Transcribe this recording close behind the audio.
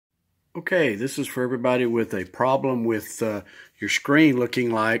Okay, this is for everybody with a problem with your screen looking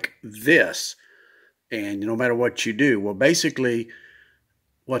like this, and no matter what you do. Well, basically,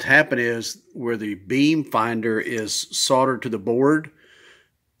 what happened is where the beam finder is soldered to the board,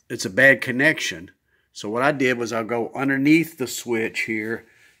 it's a bad connection. So what I did was I'll go underneath the switch here,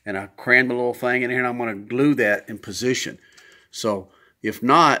 and I cram the little thing in here, and I'm going to glue that in position. So if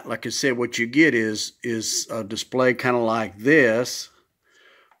not, like I said, what you get is a display kind of like this.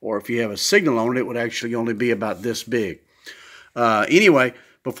 Or if you have a signal on it, it would actually only be about this big. Anyway,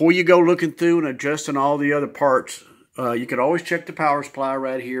 before you go looking through and adjusting all the other parts, you could always check the power supply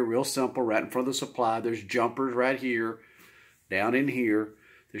right here, real simple, right in front of the supply. There's jumpers right here, down in here.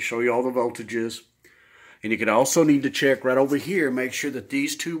 They show you all the voltages. And you could also need to check right over here, make sure that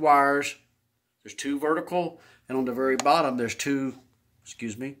these two wires, there's two vertical, and on the very bottom, there's two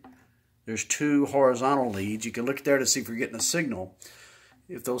horizontal leads. You can look there to see if you're getting a signal.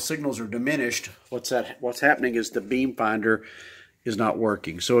 If those signals are diminished, what's happening is the beam finder is not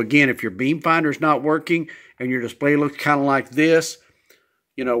working. So again, if your beam finder is not working and your display looks kind of like this,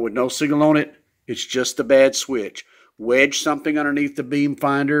 with no signal on it, it's just a bad switch. Wedge something underneath the beam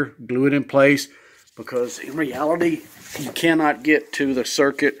finder, glue it in place, because in reality, you cannot get to the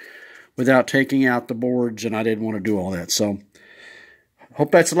circuit without taking out the boards, and I didn't want to do all that. So hope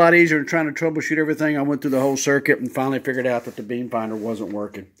that's a lot easier than trying to troubleshoot everything. I went through the whole circuit and finally figured out that the beam finder wasn't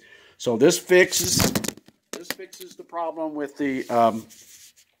working. So this fixes the problem with the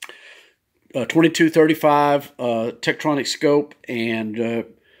 2235 tektronix scope. And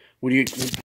when you